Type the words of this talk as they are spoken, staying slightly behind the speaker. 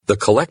The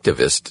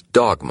Collectivist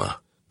Dogma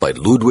by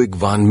Ludwig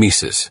von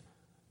Mises.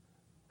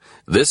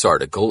 This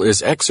article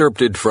is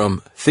excerpted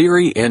from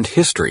Theory and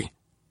History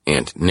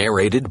and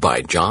narrated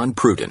by John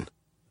Pruden.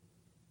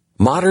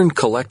 Modern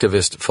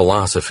collectivist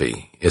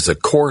philosophy is a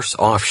coarse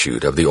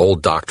offshoot of the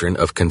old doctrine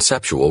of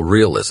conceptual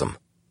realism.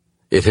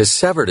 It has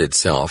severed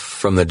itself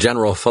from the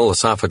general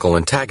philosophical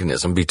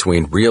antagonism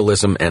between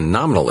realism and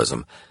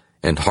nominalism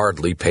and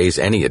hardly pays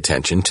any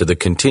attention to the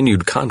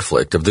continued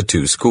conflict of the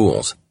two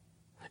schools.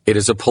 It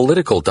is a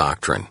political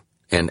doctrine,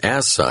 and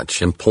as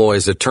such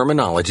employs a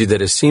terminology that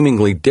is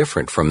seemingly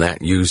different from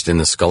that used in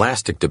the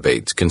scholastic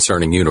debates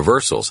concerning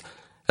universals,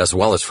 as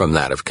well as from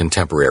that of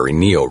contemporary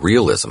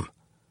neo-realism.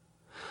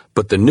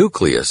 But the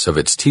nucleus of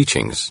its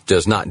teachings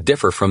does not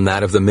differ from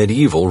that of the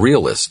medieval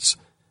realists.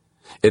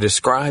 It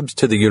ascribes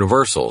to the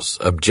universals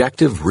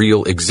objective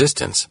real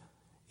existence,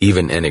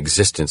 even an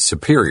existence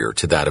superior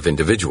to that of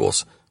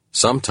individuals,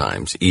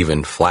 sometimes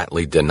even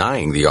flatly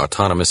denying the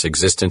autonomous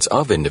existence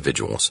of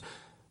individuals,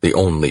 the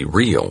only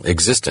real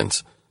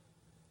existence.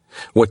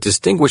 What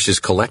distinguishes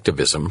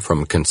collectivism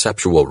from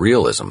conceptual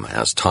realism,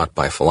 as taught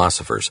by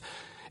philosophers,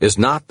 is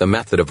not the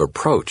method of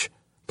approach,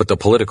 but the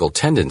political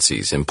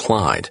tendencies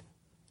implied.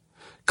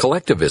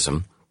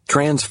 Collectivism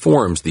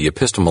transforms the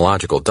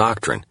epistemological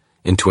doctrine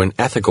into an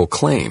ethical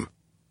claim.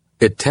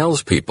 It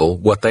tells people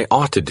what they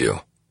ought to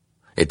do.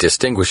 It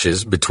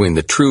distinguishes between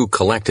the true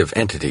collective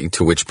entity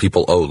to which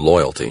people owe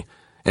loyalty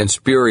and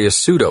spurious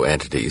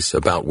pseudo-entities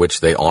about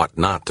which they ought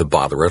not to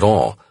bother at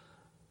all.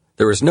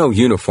 There is no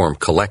uniform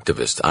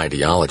collectivist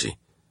ideology,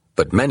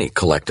 but many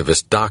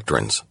collectivist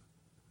doctrines.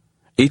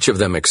 Each of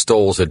them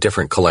extols a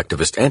different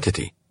collectivist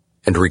entity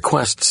and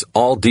requests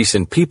all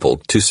decent people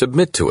to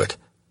submit to it.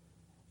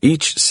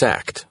 Each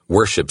sect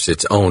worships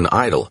its own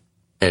idol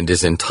and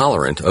is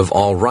intolerant of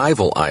all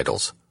rival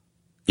idols.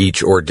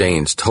 Each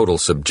ordains total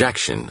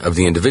subjection of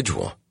the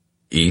individual.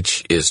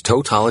 Each is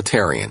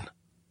totalitarian.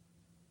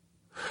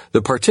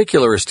 The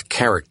particularist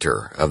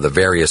character of the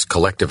various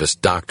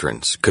collectivist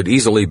doctrines could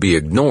easily be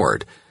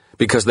ignored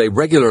because they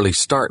regularly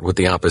start with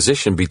the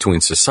opposition between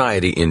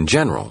society in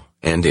general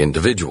and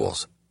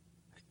individuals.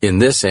 In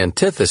this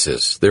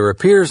antithesis, there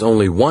appears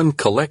only one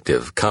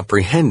collective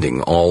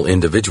comprehending all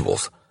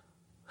individuals.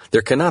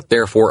 There cannot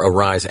therefore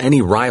arise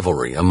any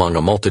rivalry among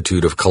a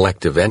multitude of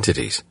collective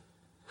entities.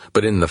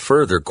 But in the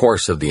further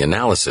course of the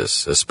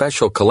analysis, a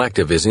special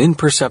collective is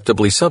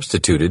imperceptibly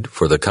substituted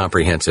for the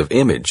comprehensive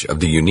image of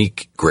the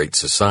unique great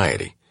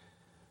society.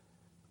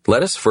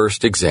 Let us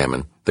first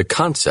examine the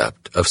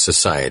concept of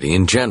society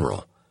in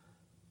general.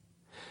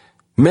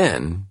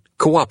 Men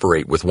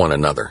cooperate with one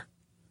another.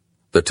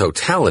 The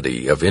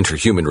totality of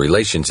interhuman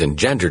relations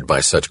engendered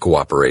by such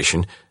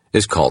cooperation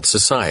is called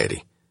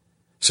society.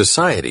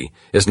 Society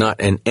is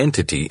not an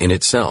entity in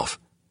itself.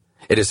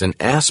 It is an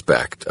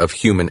aspect of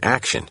human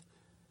action.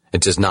 It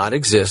does not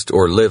exist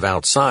or live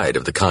outside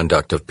of the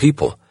conduct of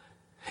people.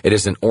 It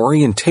is an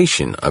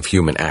orientation of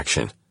human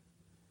action.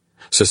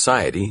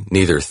 Society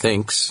neither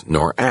thinks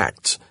nor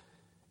acts.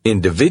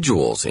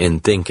 Individuals in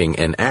thinking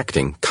and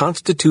acting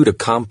constitute a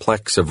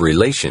complex of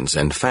relations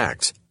and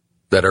facts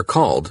that are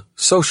called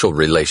social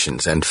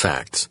relations and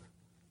facts.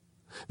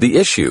 The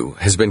issue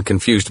has been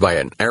confused by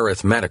an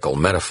arithmetical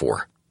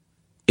metaphor.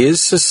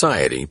 Is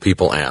society,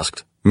 people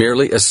asked,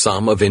 merely a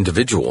sum of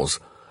individuals,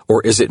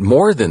 or is it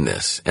more than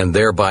this and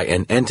thereby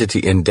an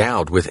entity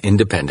endowed with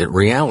independent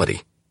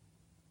reality?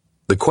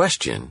 The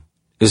question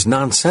is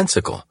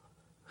nonsensical.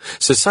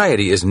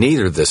 Society is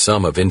neither the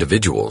sum of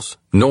individuals,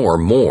 nor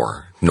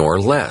more, nor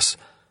less.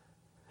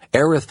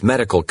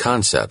 Arithmetical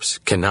concepts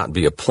cannot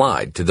be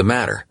applied to the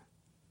matter.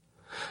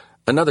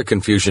 Another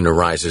confusion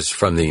arises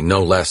from the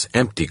no less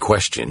empty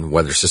question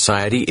whether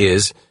society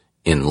is,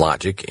 in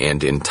logic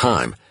and in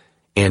time,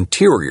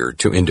 anterior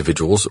to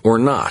individuals or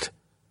not.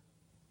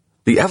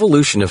 The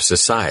evolution of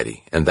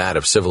society and that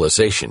of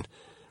civilization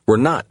were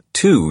not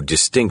two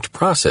distinct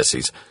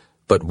processes,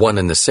 but one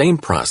and the same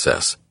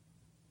process.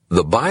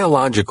 The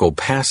biological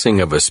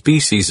passing of a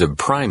species of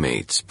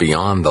primates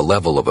beyond the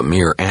level of a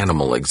mere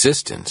animal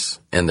existence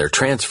and their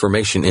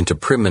transformation into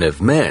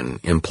primitive men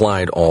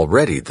implied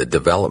already the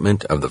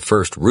development of the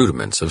first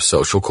rudiments of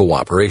social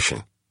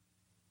cooperation.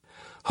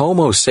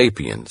 Homo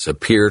sapiens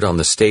appeared on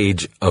the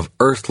stage of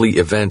earthly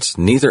events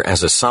neither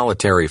as a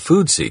solitary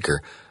food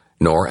seeker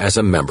nor as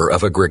a member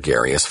of a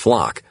gregarious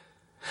flock,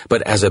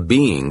 but as a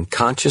being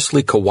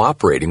consciously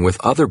cooperating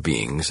with other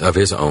beings of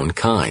his own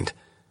kind.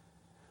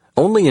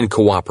 Only in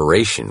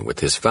cooperation with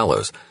his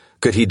fellows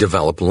could he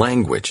develop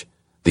language,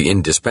 the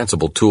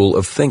indispensable tool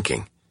of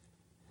thinking.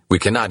 We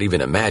cannot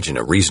even imagine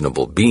a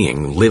reasonable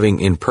being living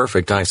in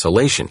perfect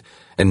isolation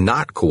and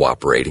not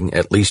cooperating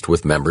at least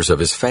with members of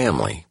his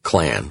family,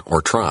 clan,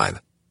 or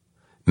tribe.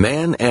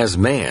 Man as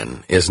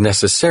man is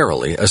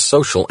necessarily a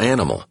social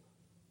animal.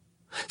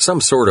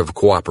 Some sort of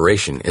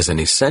cooperation is an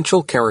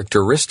essential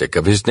characteristic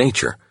of his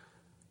nature,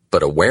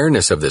 but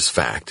awareness of this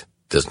fact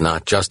does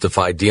not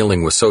justify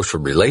dealing with social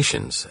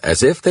relations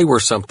as if they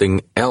were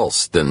something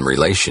else than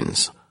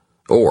relations,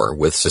 or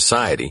with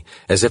society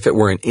as if it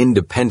were an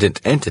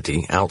independent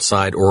entity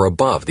outside or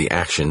above the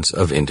actions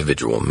of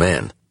individual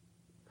men.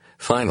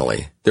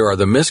 Finally, there are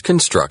the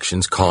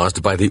misconstructions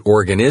caused by the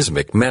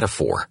organismic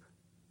metaphor.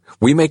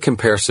 We may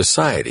compare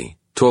society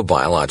to a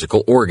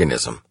biological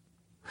organism.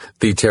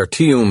 The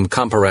tertium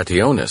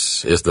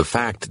comparationis is the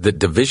fact that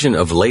division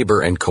of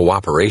labor and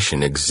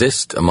cooperation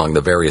exists among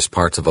the various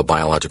parts of a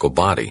biological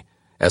body,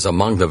 as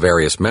among the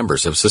various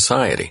members of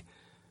society.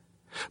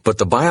 But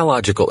the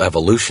biological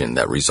evolution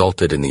that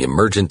resulted in the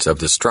emergence of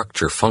the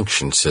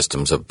structure-function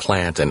systems of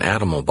plant and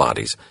animal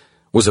bodies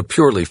was a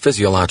purely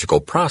physiological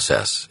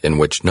process in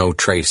which no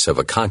trace of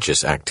a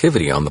conscious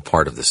activity on the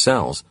part of the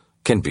cells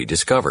can be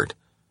discovered.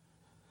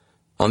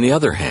 On the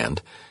other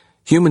hand,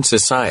 human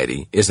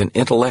society is an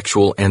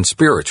intellectual and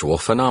spiritual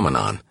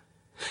phenomenon.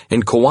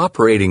 In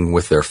cooperating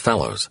with their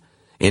fellows,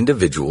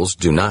 individuals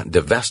do not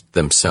divest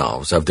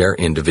themselves of their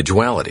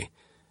individuality.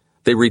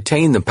 They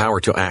retain the power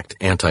to act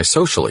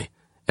antisocially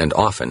and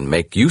often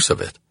make use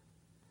of it.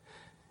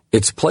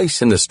 Its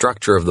place in the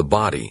structure of the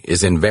body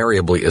is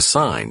invariably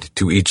assigned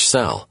to each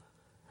cell,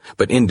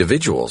 but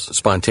individuals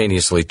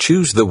spontaneously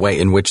choose the way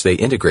in which they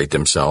integrate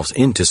themselves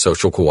into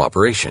social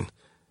cooperation.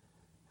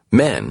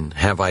 Men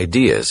have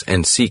ideas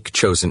and seek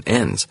chosen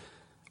ends,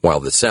 while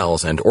the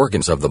cells and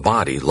organs of the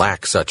body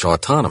lack such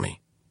autonomy.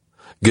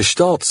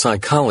 Gestalt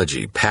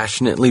psychology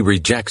passionately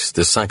rejects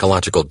the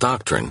psychological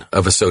doctrine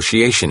of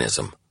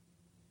associationism.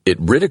 It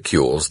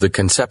ridicules the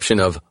conception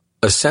of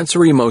a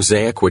sensory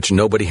mosaic which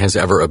nobody has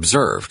ever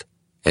observed,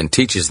 and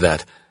teaches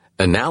that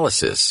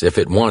analysis, if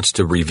it wants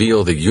to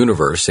reveal the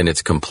universe in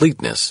its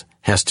completeness,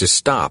 has to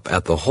stop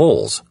at the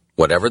wholes,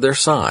 whatever their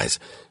size,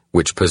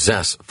 which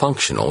possess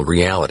functional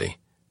reality.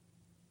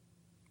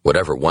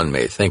 Whatever one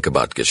may think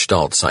about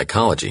Gestalt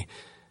psychology,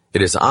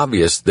 it is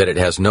obvious that it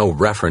has no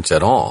reference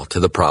at all to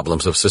the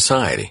problems of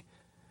society.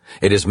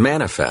 It is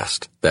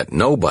manifest that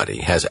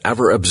nobody has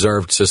ever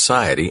observed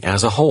society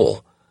as a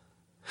whole.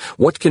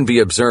 What can be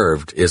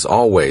observed is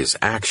always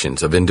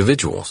actions of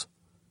individuals.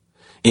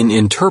 In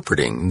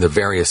interpreting the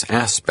various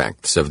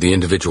aspects of the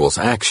individual's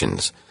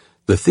actions,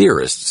 the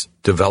theorists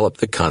develop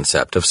the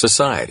concept of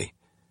society.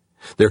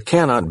 There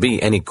cannot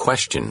be any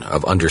question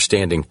of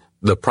understanding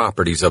the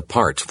properties of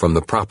parts from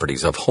the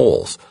properties of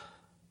wholes.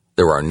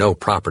 There are no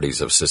properties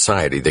of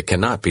society that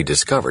cannot be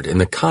discovered in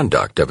the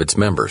conduct of its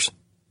members.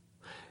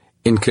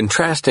 In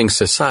contrasting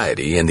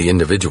society and the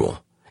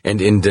individual,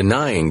 and in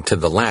denying to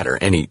the latter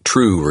any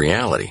true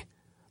reality,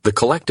 the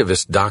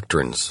collectivist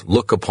doctrines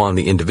look upon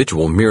the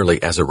individual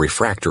merely as a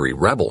refractory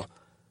rebel.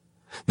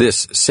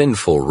 This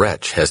sinful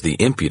wretch has the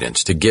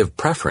impudence to give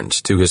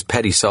preference to his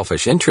petty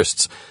selfish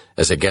interests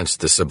as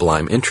against the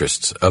sublime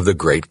interests of the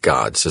great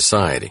God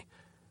society.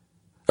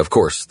 Of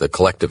course, the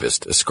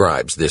collectivist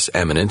ascribes this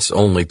eminence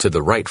only to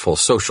the rightful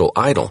social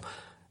idol,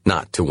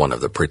 not to one of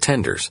the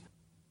pretenders.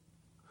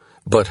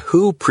 But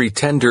who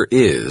pretender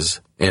is,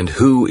 and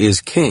who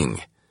is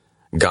king?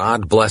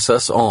 God bless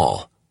us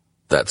all.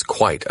 That's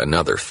quite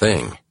another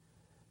thing.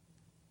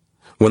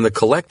 When the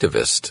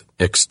collectivist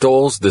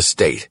extols the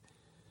state,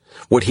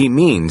 what he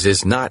means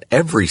is not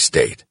every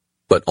state,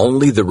 but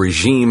only the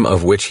regime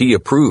of which he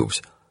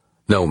approves,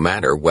 no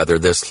matter whether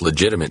this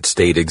legitimate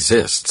state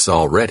exists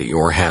already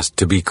or has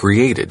to be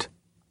created.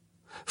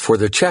 For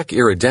the Czech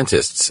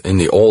irredentists in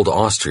the old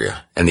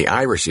Austria and the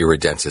Irish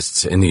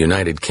irredentists in the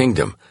United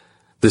Kingdom,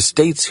 the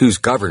states whose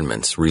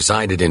governments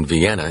resided in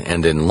Vienna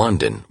and in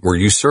London were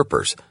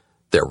usurpers.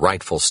 Their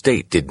rightful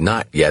state did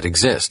not yet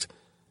exist.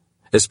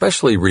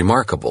 Especially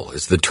remarkable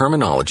is the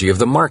terminology of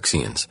the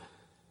Marxians.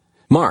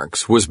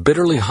 Marx was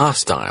bitterly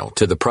hostile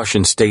to the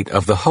Prussian state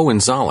of the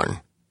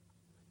Hohenzollern.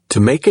 To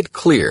make it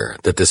clear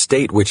that the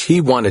state which he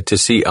wanted to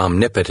see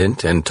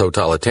omnipotent and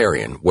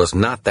totalitarian was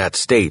not that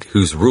state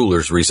whose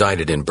rulers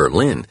resided in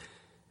Berlin,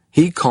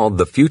 he called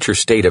the future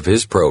state of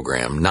his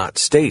program not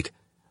state,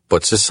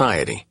 but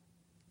society.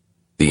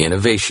 The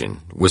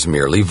innovation was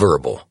merely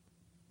verbal.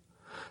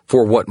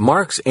 For what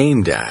Marx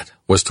aimed at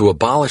was to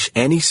abolish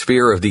any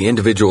sphere of the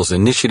individual's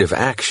initiative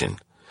action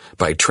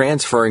by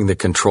transferring the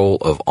control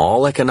of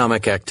all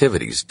economic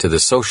activities to the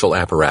social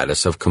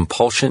apparatus of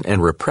compulsion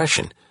and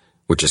repression,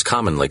 which is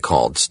commonly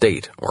called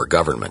state or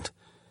government.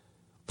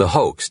 The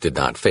hoax did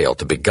not fail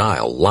to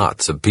beguile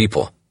lots of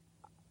people.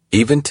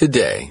 Even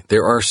today,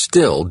 there are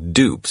still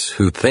dupes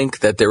who think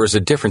that there is a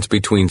difference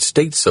between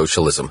state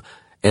socialism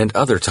and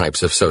other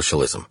types of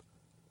socialism.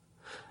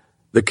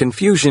 The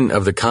confusion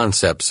of the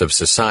concepts of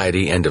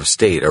society and of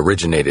state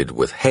originated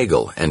with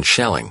Hegel and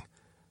Schelling.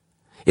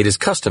 It is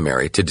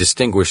customary to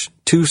distinguish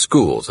two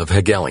schools of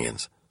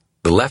Hegelians,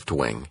 the left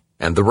wing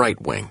and the right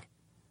wing.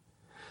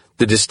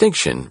 The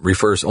distinction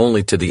refers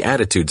only to the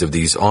attitudes of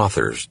these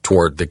authors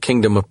toward the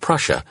Kingdom of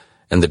Prussia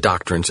and the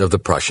doctrines of the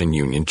Prussian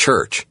Union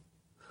Church.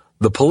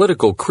 The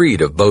political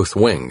creed of both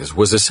wings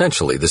was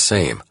essentially the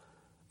same.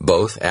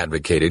 Both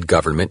advocated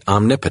government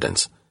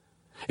omnipotence.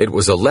 It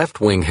was a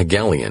left-wing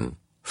Hegelian,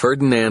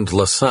 Ferdinand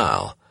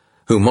Lassalle,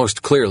 who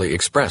most clearly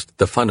expressed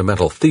the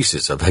fundamental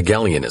thesis of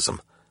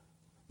Hegelianism.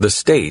 The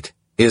state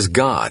is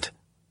God.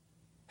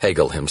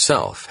 Hegel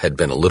himself had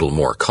been a little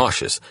more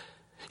cautious.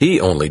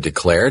 He only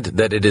declared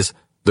that it is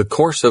the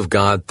course of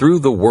God through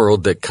the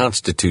world that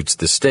constitutes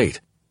the state,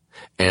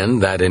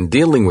 and that in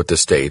dealing with the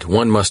state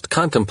one must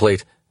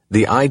contemplate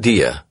the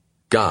idea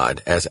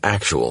God as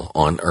actual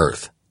on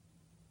earth.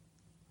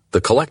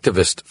 The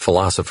collectivist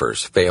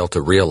philosophers fail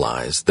to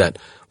realize that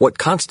what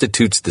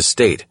constitutes the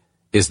state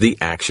is the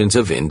actions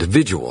of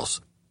individuals.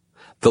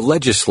 The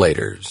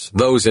legislators,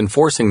 those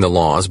enforcing the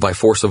laws by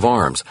force of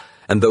arms,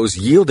 and those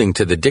yielding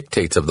to the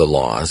dictates of the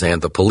laws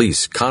and the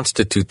police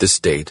constitute the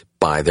state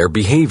by their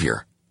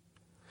behavior.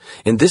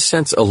 In this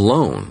sense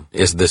alone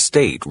is the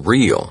state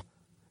real.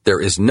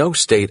 There is no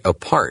state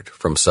apart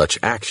from such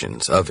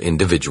actions of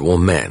individual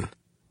men.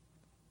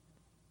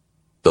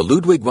 The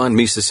Ludwig von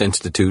Mises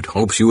Institute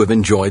hopes you have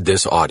enjoyed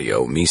this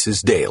audio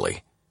Mises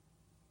Daily.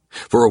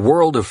 For a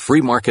world of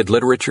free market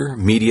literature,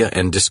 media,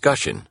 and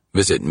discussion,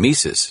 visit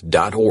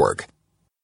Mises.org.